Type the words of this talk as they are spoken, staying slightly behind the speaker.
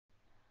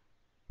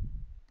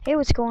Hey,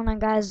 what's going on,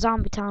 guys?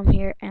 Zombie Tom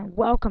here, and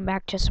welcome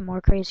back to some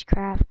more Crazy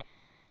Craft.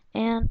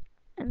 And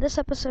in this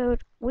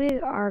episode,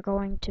 we are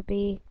going to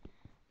be,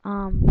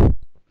 we're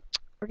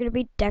going to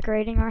be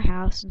decorating our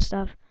house and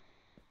stuff.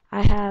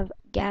 I have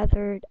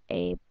gathered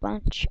a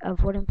bunch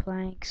of wooden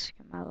planks,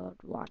 my little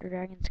water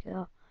dragon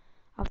skill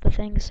off the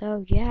thing.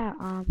 So yeah,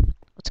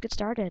 let's get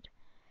started.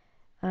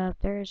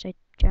 There's a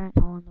giant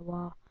hole in the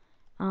wall.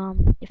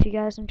 If you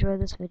guys enjoy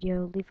this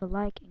video, leave a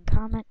like and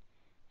comment,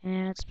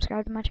 and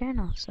subscribe to my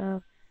channel.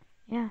 So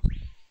yeah.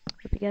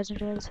 Hope you guys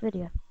enjoy this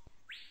video.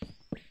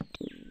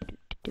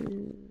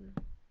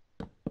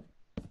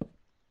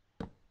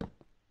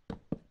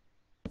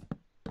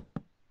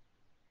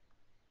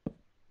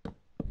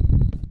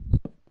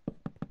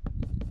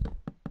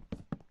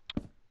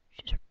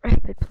 Just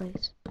rapid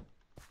place.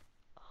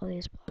 All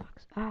these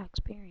blocks.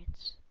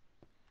 Experience.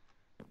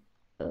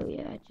 Oh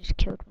yeah, I just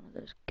killed one of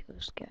those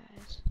ghost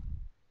guys.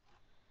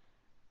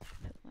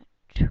 Put my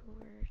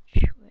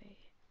torch away.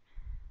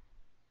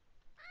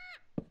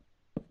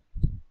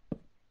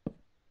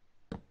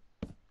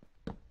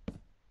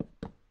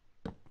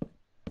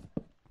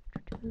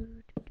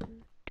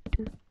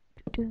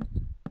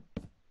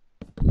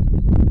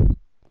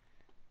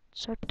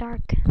 So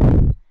dark.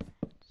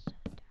 So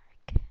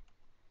dark.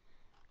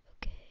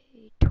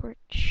 Okay,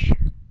 torch.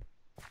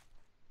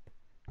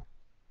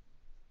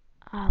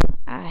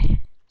 Eye.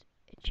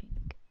 Itching.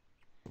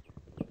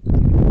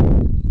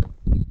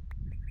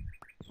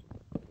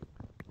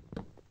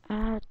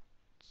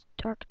 It's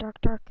dark,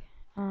 dark, dark.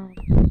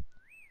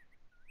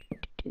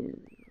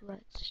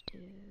 Let's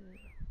do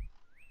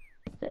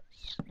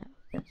this. No,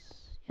 this.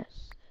 Yes,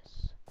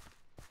 this.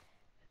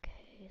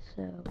 Okay,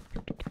 so.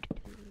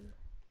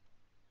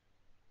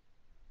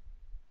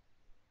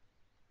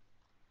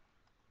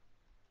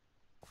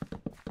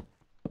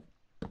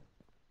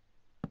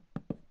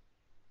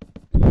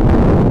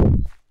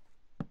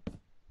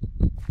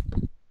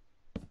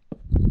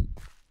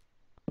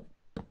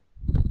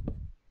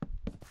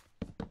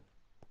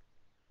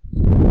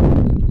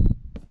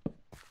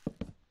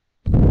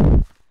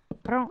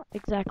 I don't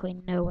exactly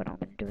know what I'm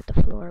going to do with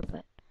the floor,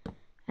 but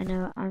I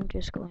know I'm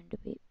just going to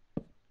be,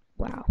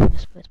 wow,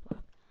 misplaced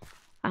block.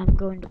 I'm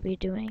going to be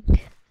doing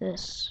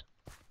this,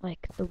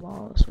 like the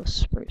walls with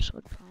spruce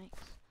wood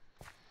planks.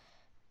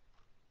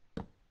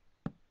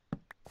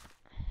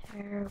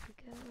 There we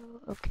go,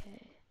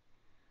 okay.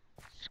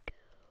 Let's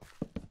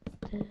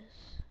go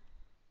this.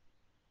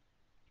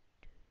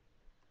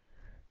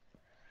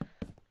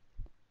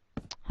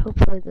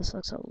 Hopefully this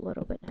looks a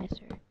little bit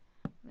nicer.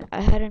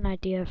 I had an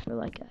idea for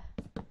like a,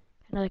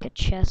 kind of like a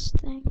chest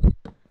thing,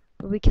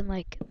 where we can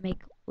like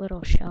make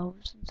little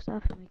shelves and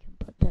stuff, and we can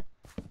put the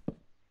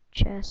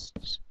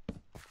chests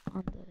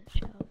on the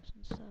shelves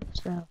and stuff.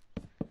 So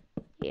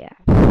yeah,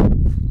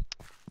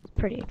 it's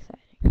pretty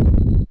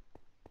exciting.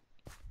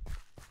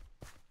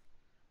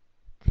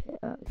 Okay,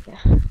 oh yeah, I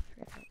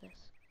forgot about this.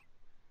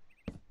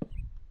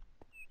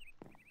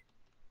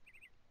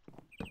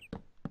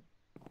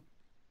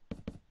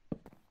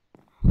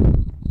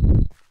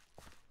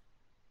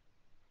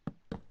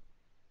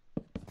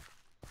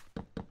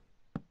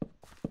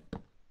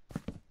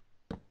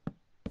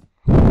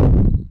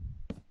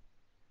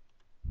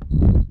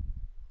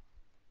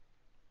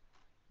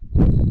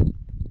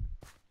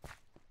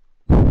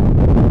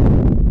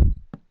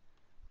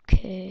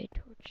 Okay,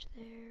 torch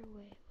there.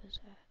 Wait, was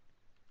that?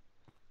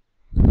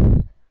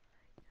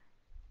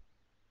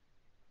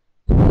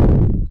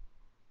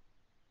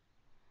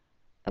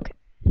 Okay,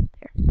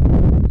 there.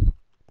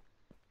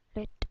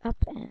 Right up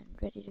and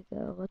ready to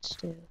go. Let's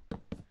do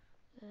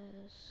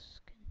this.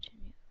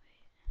 Continue.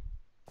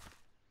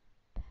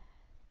 Wait.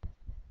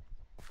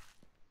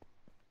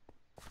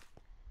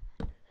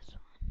 This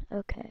one.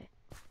 Okay.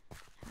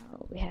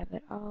 Now we have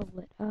it all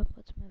lit up.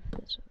 Let's move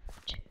this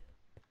over to.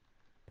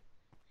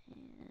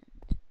 And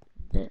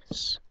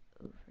this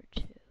over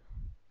to.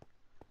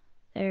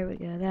 There we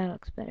go. That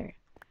looks better.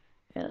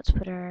 Right, let's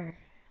put our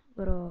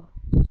little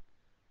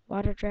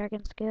water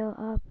dragon scale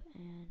up,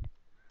 and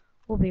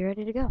we'll be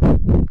ready to go.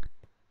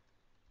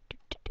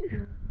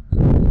 Okay.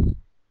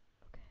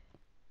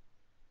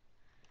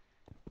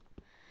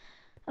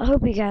 I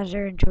hope you guys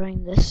are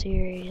enjoying this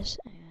series,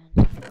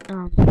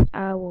 and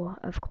I will,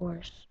 of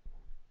course,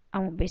 I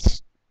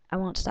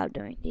won't stop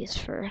doing these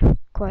for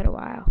quite a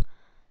while.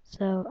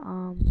 So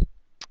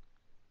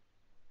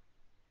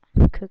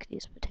cook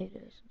these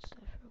potatoes and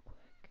stuff real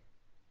quick.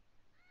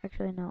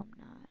 Actually, no, I'm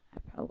not. I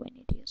probably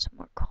need to get some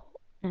more coal.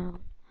 No,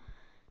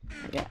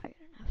 I got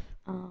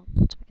enough.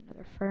 Let's make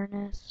another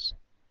furnace.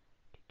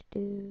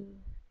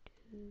 Dun,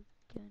 dun,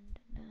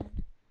 dun.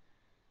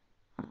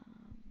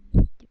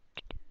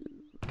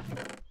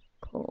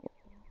 Coal,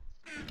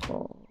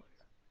 coal.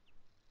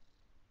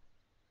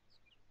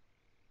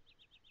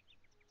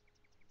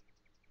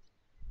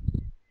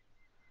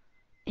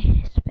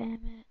 Spam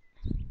it.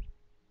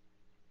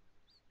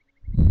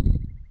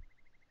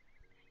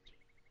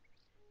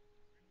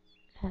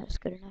 That's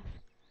good enough.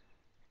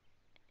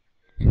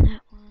 And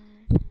that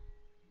one.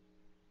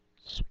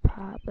 Just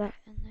pop that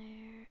in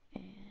there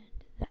and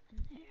that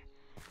in there.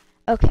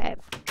 Okay.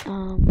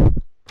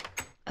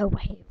 Oh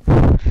wait,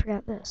 I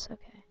forgot this.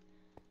 Okay.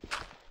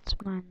 Let's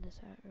mine this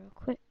out real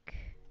quick.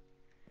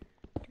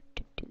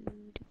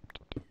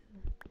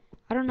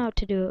 I don't know what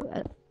to do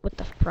with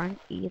the front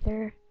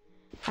either.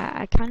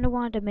 I kind of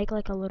wanted to make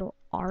like a little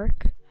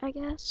arc, I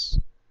guess.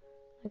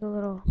 Like a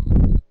little.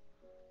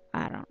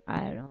 I don't know.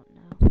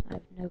 I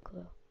have no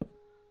clue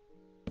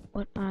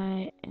what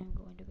I am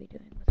going to be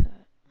doing with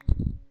that.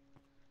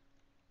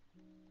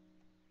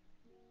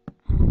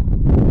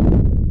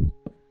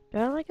 Do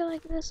I like it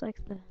like this? Like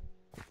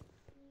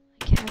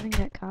having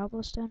that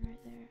cobblestone right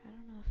there? I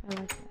don't know if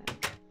I like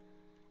that.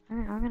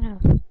 I'm gonna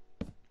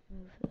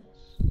move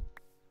this.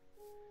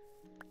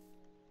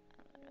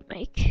 I'm gonna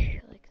make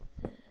like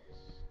this.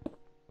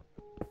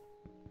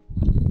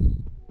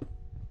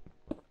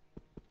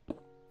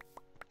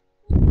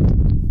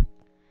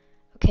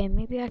 Okay,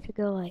 maybe I could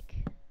go like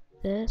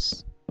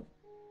this.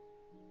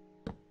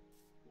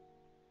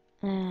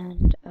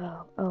 And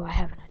oh, I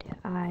have an idea.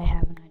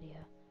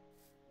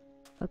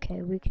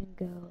 Okay, we can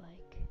go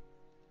like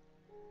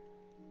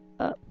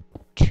up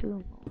 2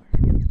 more,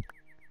 and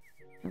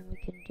we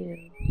can do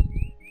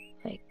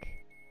like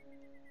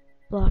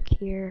block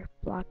here,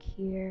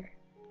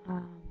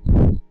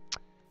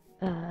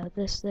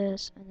 this,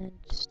 and then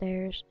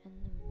stairs in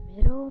the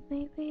middle,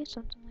 maybe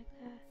something like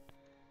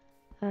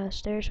that.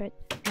 Stairs right.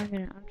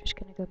 I'm just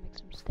gonna go make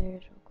some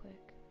stairs real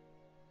quick.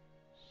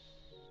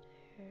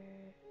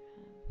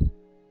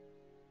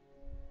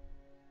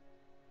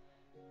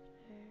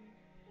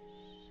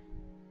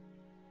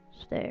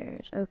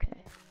 Stairs.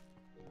 Okay.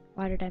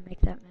 Why did I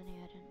make that many?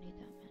 I didn't need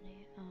that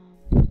many.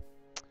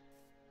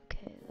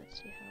 Okay, let's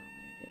see how I'm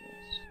gonna do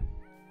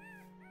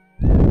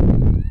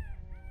this.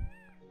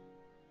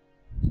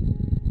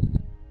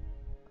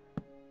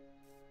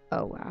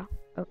 Oh wow.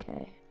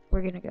 Okay.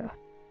 We're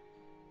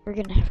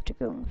gonna have to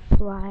go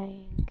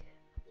flying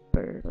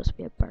bird. Let's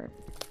be a bird.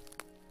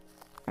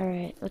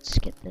 Alright, let's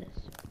get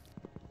this.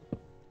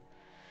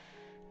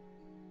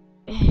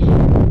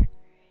 Right.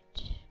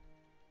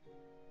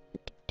 We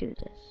can do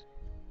this.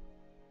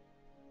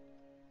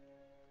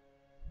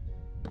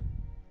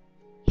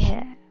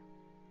 Yeah.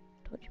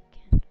 Told you we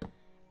can.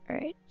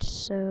 Alright,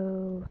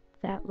 so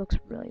that looks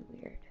really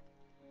weird.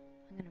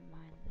 I'm gonna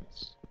mine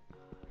this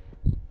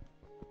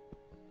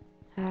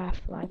off.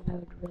 Fly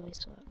mode really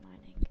slow at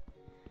mining.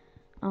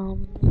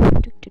 I'm trying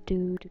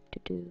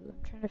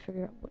to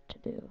figure out what to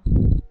do.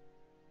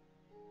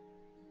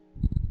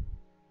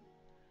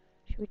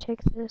 Should we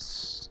take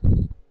this?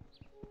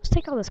 Let's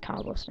take all this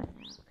cobblestone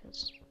now,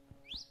 because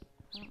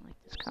I don't like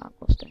this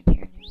cobblestone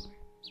here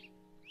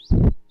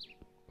anymore.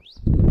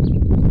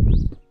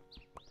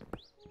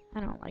 I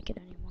don't like it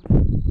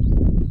anymore.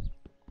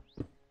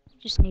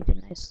 Just need a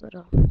nice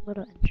little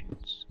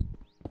entrance.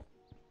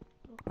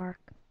 Little arc.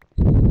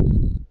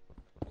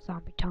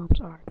 Zombie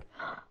Tom's arc.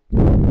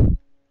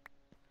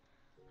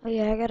 Oh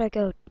yeah, I gotta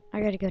go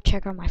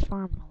check on my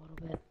farm in a little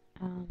bit.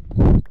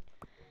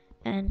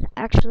 And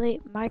actually,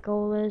 my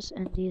goal is,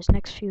 in these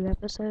next few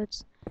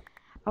episodes,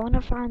 I want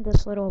to find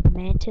this little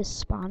mantis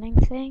spawning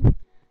thing,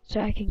 so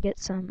I can get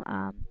some,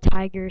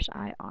 tiger's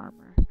eye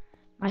armor.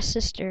 My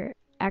sister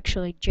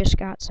actually just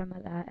got some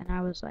of that, and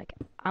I was like,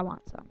 I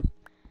want some.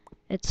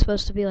 It's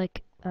supposed to be,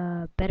 like,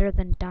 better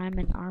than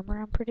diamond armor,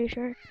 I'm pretty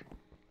sure.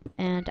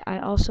 And I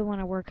also want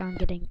to work on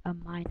getting a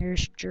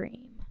miner's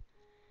dream,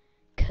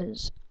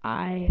 because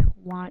I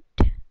want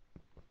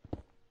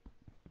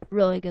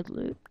really good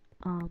loot.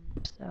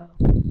 So,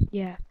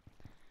 yeah.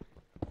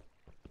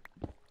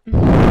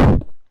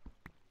 Burping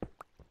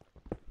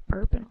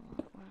a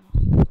lot, wow.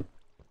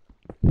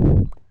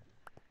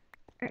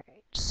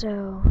 Alright,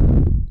 so...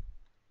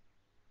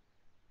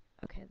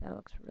 Okay, that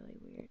looks really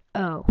weird.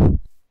 Oh,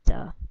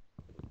 duh.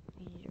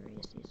 I need to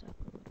raise these up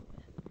a little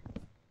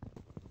bit.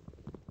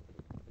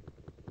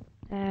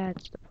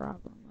 That's the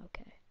problem,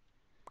 okay.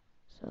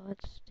 So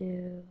let's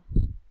do...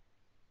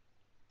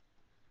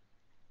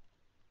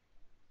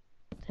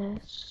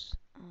 this,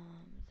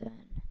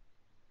 then...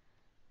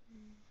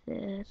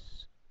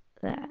 this,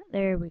 that.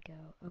 There we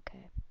go,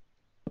 okay.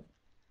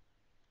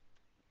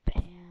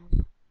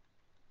 Bam.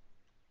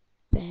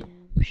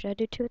 Bam. Should I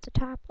do 2 at the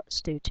top?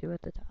 Let's do 2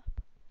 at the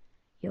top.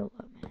 YOLO,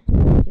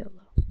 man.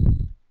 YOLO.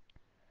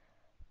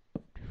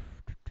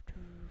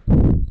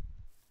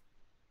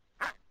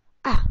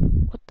 Ah!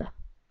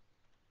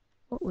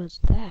 What was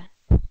that?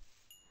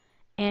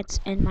 Ants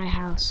in my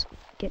house.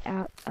 Get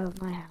out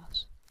of my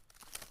house.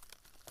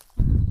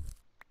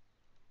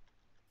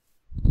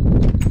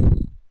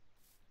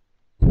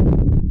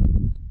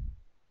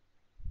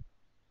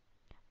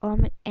 Oh,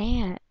 I'm an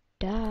ant.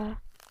 Duh.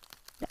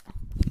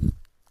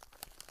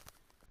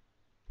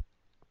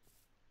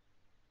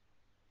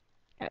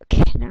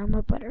 Okay, now I'm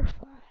a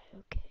butterfly.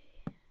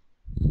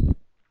 Okay.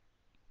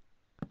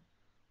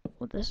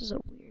 Well, this is a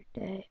weird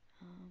day.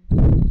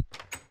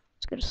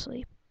 Let's go to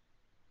sleep.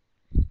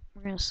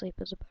 We're gonna sleep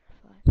as a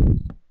butterfly.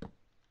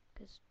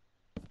 Cause,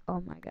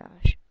 oh my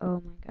gosh.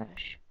 Oh my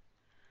gosh.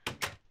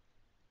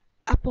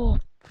 Apple.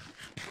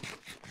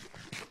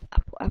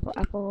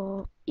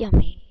 Apple.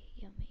 Yummy.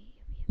 Yummy.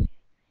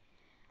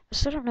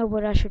 still don't know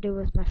what I should do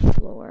with my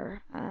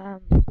floor,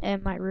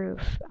 and my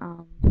roof.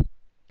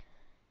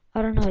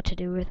 I don't know what to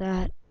do with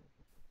that.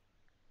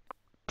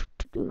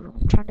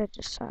 I'm trying to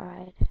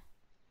decide.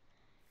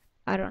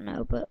 I don't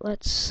know, but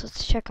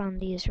let's check on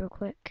these real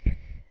quick.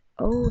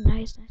 Oh,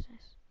 nice.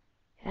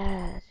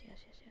 Yes.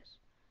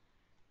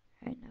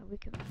 Alright, now we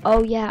can.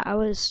 Oh yeah, I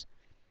was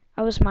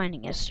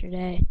mining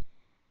yesterday,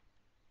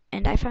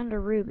 and I found a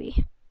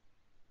ruby.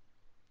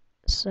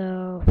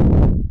 So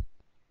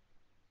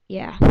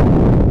yeah,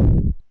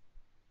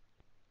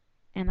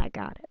 and I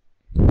got it.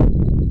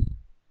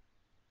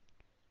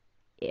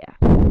 Yeah,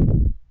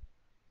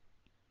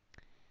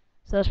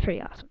 so that's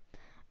pretty awesome.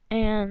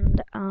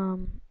 And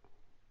oh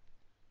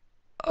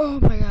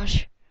my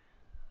gosh.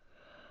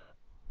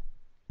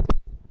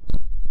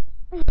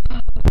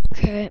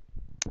 Okay,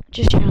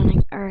 just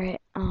yawning. Alright,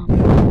 let's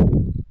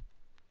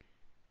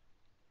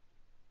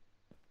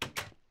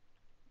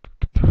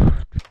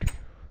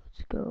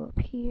go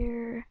up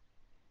here.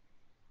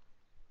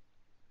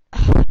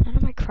 None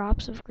of my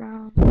crops have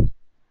grown.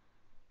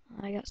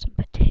 I got some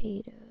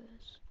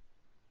potatoes.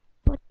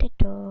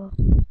 Potato.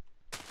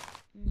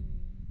 Yummy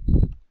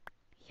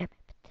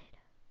potato.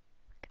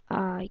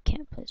 I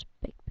can't place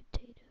baked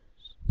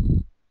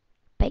potatoes.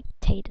 Baked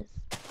potatoes.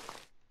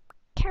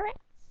 Carrots.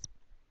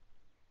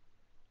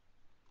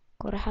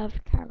 Gotta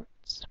have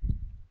carrots.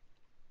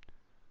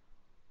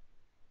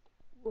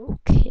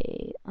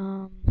 Okay,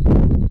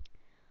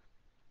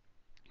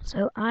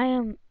 so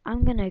I'm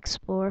gonna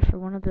explore for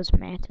one of those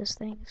mantis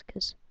things,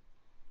 cause,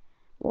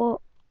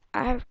 well,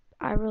 I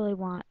really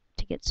want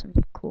to get some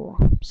cool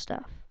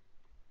stuff.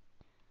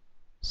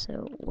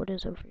 So what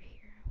is over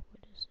here?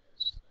 What is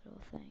this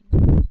little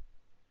thing?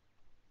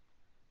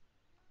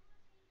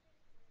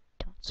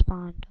 Don't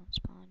spawn.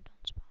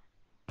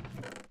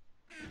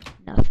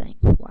 Nothing.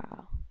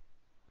 Wow,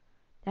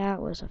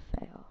 that was a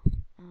fail.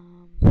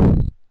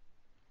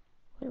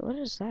 What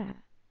is that?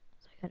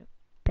 It's like an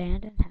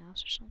abandoned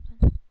house or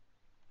something.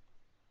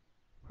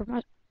 Where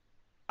my...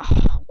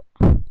 Oh.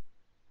 Did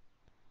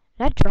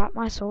I drop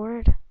my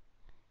sword?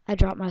 I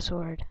dropped my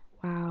sword.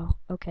 Wow,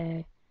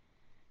 okay.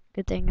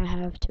 Good thing I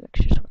have 2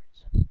 extra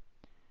swords.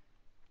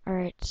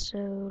 Alright,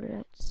 so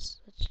let's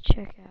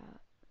check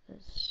out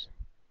this.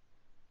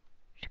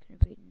 There's gonna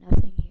be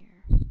nothing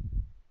here.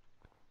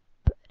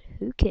 But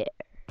who cares?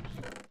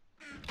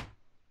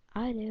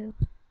 I do.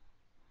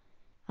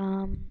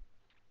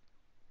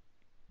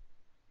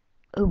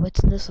 Oh,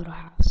 what's in this little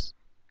house?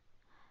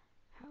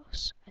 I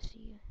see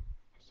you.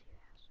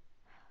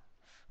 House.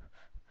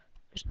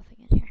 There's nothing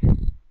in here.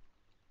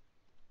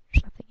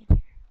 There's nothing in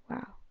here.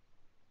 Wow.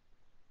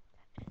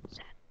 That is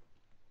sad.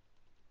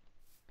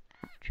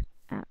 Ouch.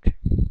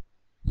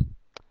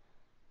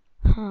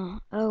 Huh.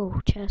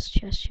 Oh,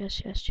 chest.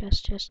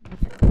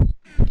 Nothing.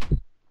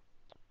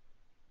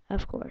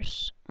 Of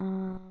course.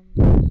 I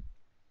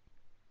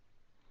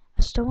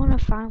still want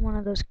to find one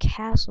of those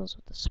castles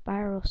with the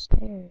spiral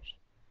stairs.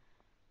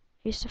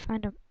 I used to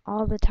find them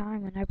all the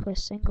time when I play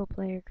single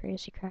player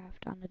Crazy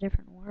Craft on a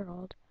different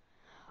world.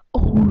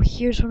 Oh,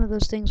 here's one of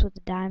those things with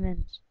the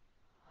diamonds.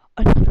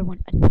 Another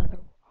one. Oh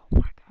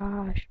my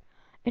gosh.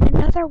 And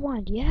another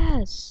one.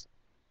 Yes,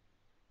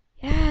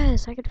 I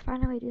could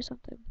finally do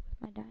something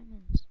with my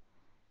diamonds.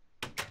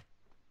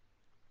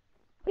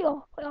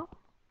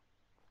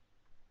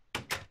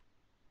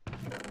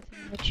 Nothing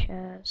in the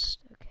chest.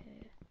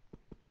 Okay.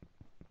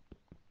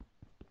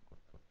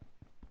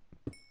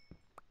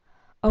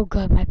 Oh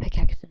good, my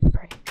pickaxe didn't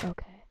break.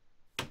 Okay.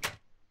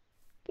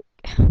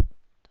 Don't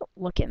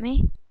look at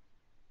me.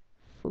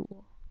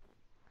 Fool.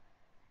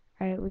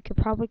 Alright, we could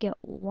probably get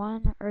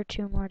 1 or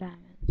 2 more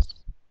diamonds.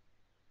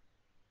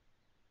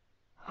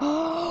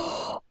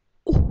 Oh,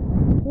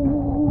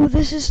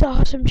 this is the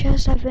awesome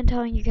chest I've been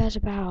telling you guys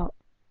about.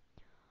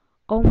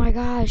 Oh my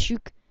gosh, you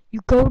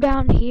go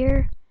down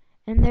here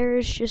and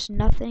there's just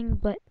nothing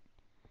but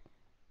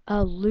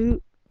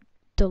loot,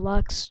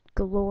 deluxe,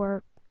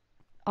 galore,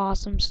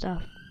 awesome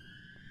stuff.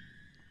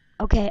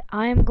 Okay,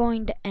 I am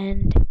going to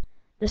end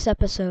this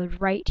episode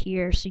right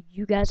here, so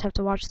you guys have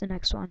to watch the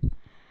next one.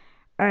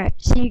 Alright,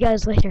 see you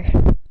guys later.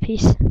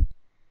 Peace.